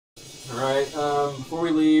Alright, before we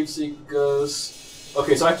leave, seek ghosts.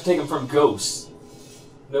 Okay, so I have to take them from ghosts.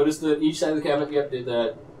 Notice that each side of the cabinet, yep, did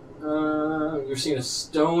that. You're seeing a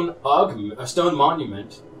stone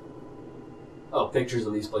monument. Oh, pictures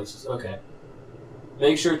of these places. Okay.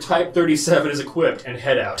 Make sure Type 37 is equipped and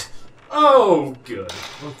head out. Oh, good.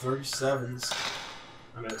 Oh, 37s.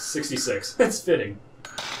 I'm at 66. That's fitting.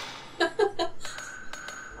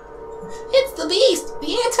 It's the beast!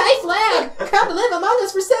 The anti-flag! Come to live among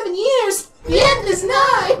us for 7 years! The end is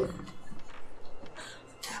nigh!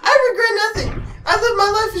 I regret nothing! I lived my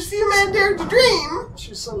life as few men dared to dream!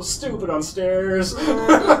 She's so stupid on stairs.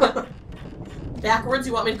 Backwards?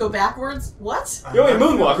 You want me to go backwards? What? You want me to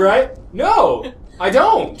moonwalk, right? No! I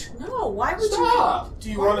don't! No, why would Stop! Do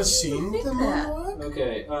you want to see the moonwalk?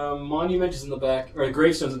 Okay, monument is in the back, or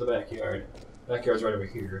gravestone's in the backyard. Backyard's right over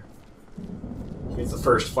here. Means the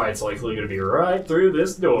first fight's likely going to be right through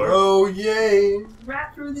this door. Oh, yay!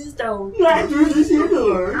 Right through this door. Right through this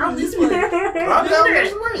door. Out this way. Right down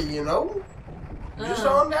this way, you know? Just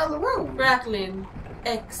on down the road. Crackling.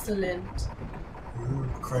 Excellent.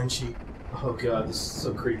 Crunchy. Oh god, this is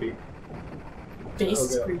so creepy. Face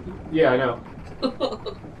is God. creepy. Yeah, I know.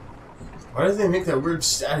 Why do they make that weird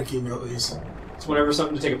staticky noise? It's whenever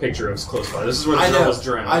something to take a picture of is close by. This is where the I girl know. was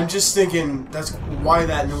drowned. I'm just thinking that's why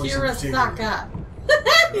that noise in particular. Hirasaka.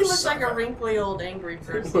 He looks like a wrinkly old angry It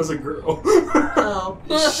person. was a girl. Oh.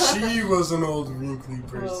 She was an old wrinkly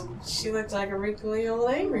person. Oh, she looked like a wrinkly old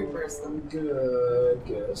angry person. Good.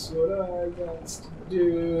 Guess what I got to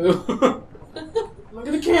do? Look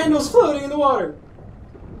at the candles floating in the water.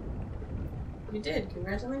 You did.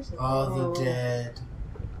 Congratulations. All the dead.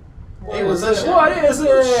 Hey, what's that? What is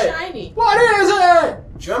it? Shiny. What is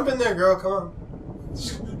it? Jump in there, girl. Come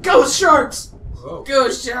on. Ghost sharks! Whoa.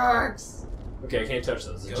 Ghost sharks. Okay, I can't touch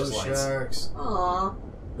those. It's just Ghost lights. sharks. Aww.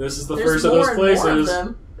 This is the There's first of more those and more of places.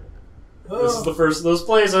 them. This is the first of those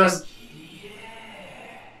places.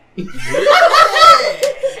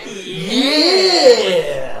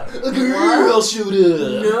 Yeah! A girl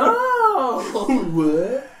shooter! No!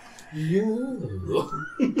 What? Yeah.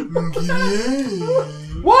 Yeah.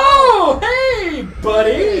 Whoa! Hey,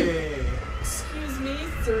 buddy! Hey. Excuse me,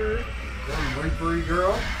 sir. Dumb Reapery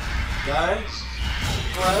girl. Guy.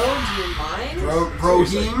 Bro, do you mind?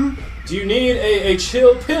 Brohim. Do you need a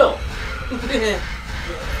chill pill?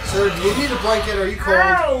 Sir, do you need a blanket? Are you cold?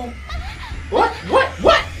 Ow! What?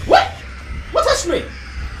 What touched me?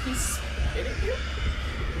 He's spitting you?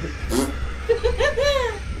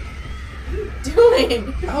 What are you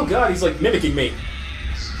doing? Oh god, he's like mimicking me.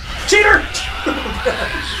 Cheater!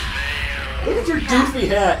 Look at your doofy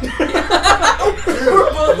hat.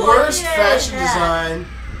 Dude, worst like, fashion yeah. design.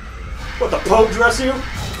 What, the Pope dress you?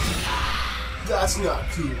 That's not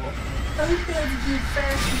cool. I think that's a good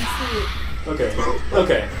fashion suit. Okay.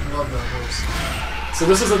 Love that horse. So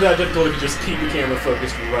this isn't that difficult if you just keep the camera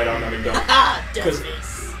focused right on them and don't. Ah, Because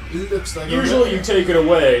face. It looks like usually you take it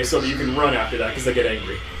away so that you can run after that because they get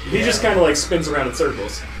angry. He just kind of like spins around in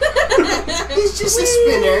circles. He's just a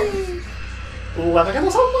spinner. Living in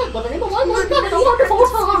the sunlight, living in the limelight, having a wonderful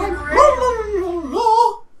time.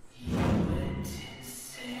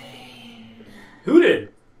 Who did?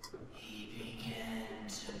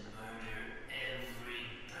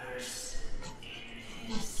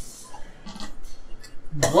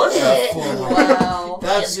 Wonderful. Wow.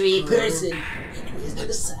 That's Every great. person.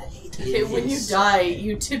 Okay, when you die,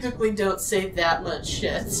 you typically don't say that much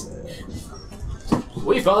shit.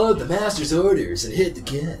 We followed the master's orders and hid the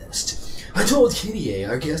guest. I told Kitty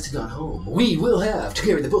our guest had gone home. We will have to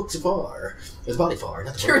carry the books far. The body far,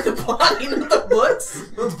 not the Carry the body, not the books?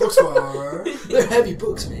 The books are. They're heavy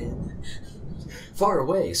books, man. Far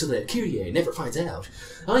away so that Kyrie never finds out.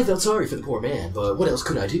 I felt sorry for the poor man, but what else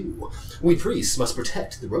could I do? We priests must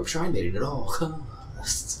protect the rope shrine maiden at all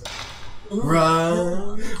costs. Right.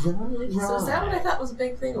 So is that what I thought was a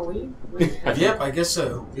big thing of weed? Yep, I guess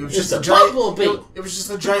so. It was It's just a a giant. bumblebee. It was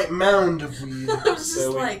just a giant mound of weed. I was just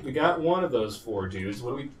So like, we got one of those 4 dudes.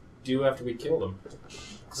 What do we do after we kill them?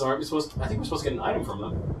 Because aren't we supposed to, I think we're supposed to get an item from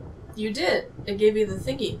them. you did. It gave you the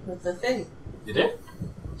thingy with the thing. Did it?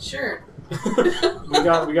 Sure. we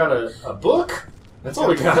got a book. That's all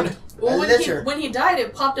we got. Well, Ledger. when he died,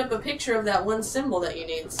 it popped up a picture of that one symbol that you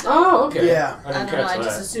need. So Oh, okay. Yeah. I I didn't don't know. catch I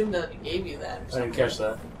just that. assumed that it gave you that. Or I something. didn't catch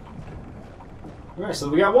that. All right, so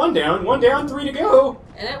we got 1 down. 1 down, 3 to go.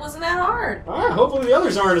 And it wasn't that hard, All right, hopefully the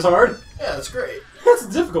others aren't as hard. Yeah, that's great. That's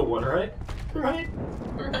a difficult one, right? Right.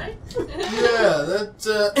 right? Yeah,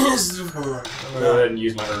 that is a difficult one. Go ahead and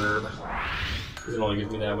use my herb. Because it only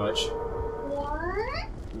gives me that much.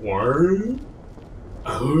 What? Oh.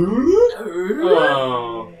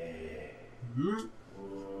 Hmm?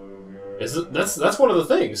 Is it, that's one of the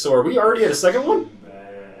things. So are we already at a second one?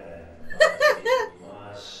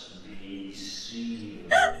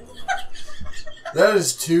 That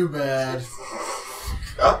is too bad.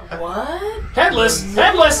 What? Headless!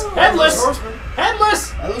 Headless! Headless!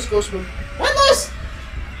 Headless! Headless Ghostman. Headless!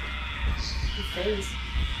 Face.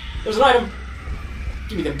 There's an item.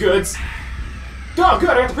 Give me them goods. Oh, good,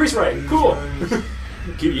 I got the priest right. Cool.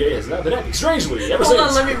 QDA has not been acting strangely ever Hold since.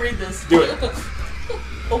 on, let me read this. Do it.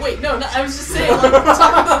 Oh wait, no, I was just saying, like,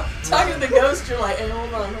 talking to the ghost, you're like, hey,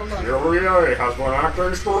 hold on. QDA has been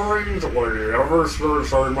acting strangely ever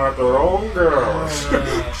since I met their own ghost.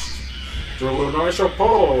 Julian, I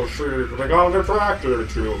suppose she becomes attracted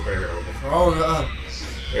to him. Oh god.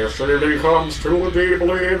 If she becomes too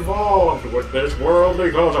deeply involved with this world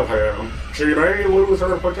because of him, she may lose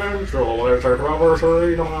her potential as a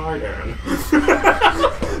troublesome maiden.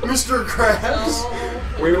 Mr. Krabs. Oh.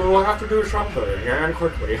 We will have to do something, and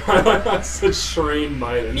quickly. I said Shrine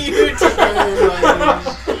Maiden. You did. What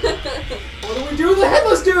do we do with the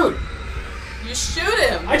headless dude? You shoot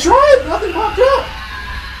him. I tried! Nothing popped up!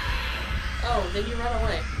 Oh, then you run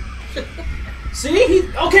away. See?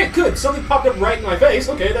 Okay, good. Something popped up right in my face.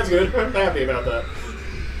 Okay, that's good. I'm happy about that.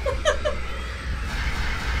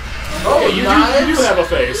 Oh, Okay, you do have a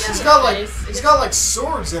face. He's got like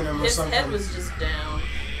swords in him or His something. head was just down.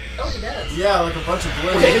 Oh, he does. Yeah, like a bunch of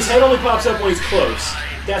blades. Okay, his head only pops up when he's close.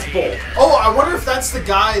 That's bold. Oh, I wonder if that's the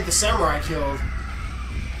guy the samurai killed.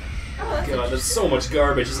 Oh, that's God, there's so much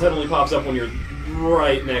garbage. His head only pops up when you're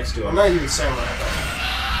right next to I'm him. not even samurai.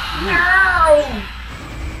 Ow!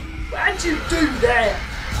 Why'd you do that?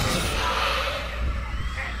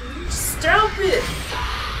 Stop it!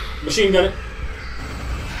 Machine gun it.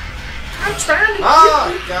 I'm trying to Ah,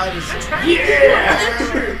 kill you. God, is I'm trying Yeah!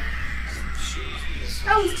 to kill you.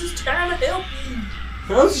 I was just trying to help you.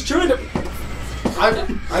 I was just trying to...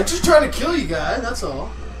 I'm just trying to kill you, guy. That's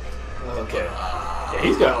all. Okay. Yeah,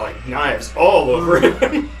 he's got, like, knives all over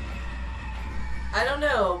him. I don't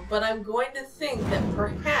know, but I'm going to think that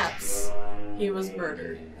perhaps he was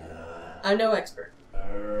murdered. I'm no expert.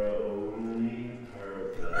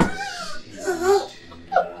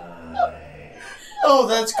 Oh,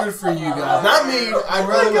 that's good for you guys. Not me. I'd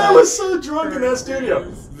rather That guy not. was so drunk in that studio.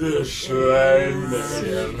 The Shrine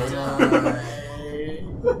Man.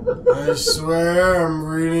 I swear I'm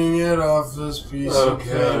reading it off this piece of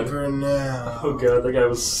God. paper now. Oh god, that guy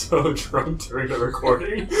was so drunk during the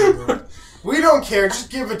recording. We don't care. Just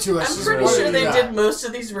give it to us. I'm Just pretty what sure do they you did got? most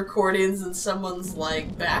of these recordings in someone's,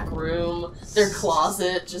 like, back room, their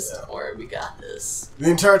closet. Just, don't worry, we got this. The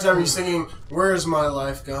entire time he's singing, "Where's my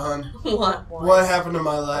life gone? What? What happened to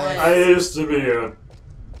my life?" I used to be a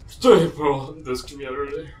staple in this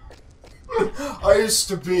community. I used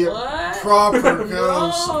to be a What? proper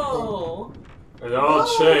ghost. No! It all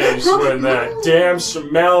changed when that damn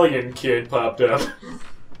Somalian kid popped up.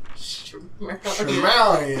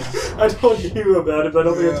 Chameleon. I told you about it, but I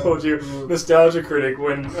don't think I Yeah. told you. Nostalgia Critic,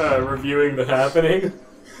 when reviewing The Happening,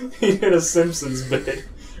 he did a Simpsons bit,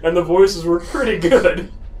 and the voices were pretty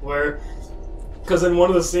good. Because in one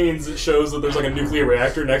of the scenes it shows that there's like a nuclear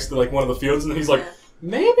reactor next to like one of the fields, and he's like,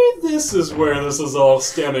 maybe this is where this is all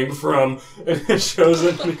stemming from. And it shows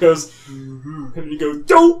it, and he goes, and he goes,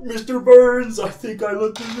 don't, Mr. Burns, I think I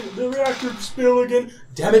let the reactor spill again.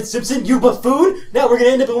 Damn it, Simpson, you buffoon! Now we're gonna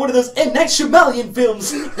end up in one of those M. Night Shyamalan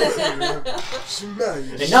films!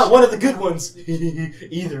 Chameleon. And not one of the good ones.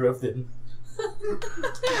 Either of them.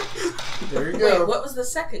 There you go. Wait, what was the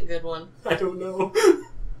second good one? I don't know.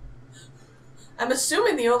 I'm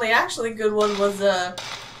assuming the only actually good one was, oh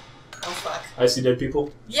fuck. I See Dead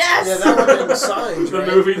People. Yes! Yeah, that one in Signs, The right?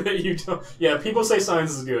 movie that you don't... Yeah, people say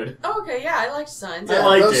Signs is good. Oh, okay, yeah, I liked Signs. Yeah, I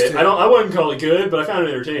liked those it. two. I wouldn't call it good, but I found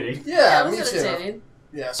it entertaining. Yeah, Yeah, it me was too. entertaining.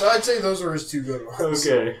 Yeah, so I'd say those are his two good ones.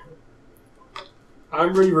 Okay.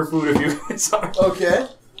 I'm ready for food if you guys are. Okay.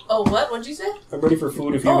 Oh, what? What'd you say? I'm ready for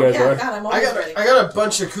food if you Oh, guys yeah, are. God, I'm I always got ready. I got a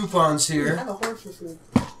bunch of coupons here. I'm a whore for food.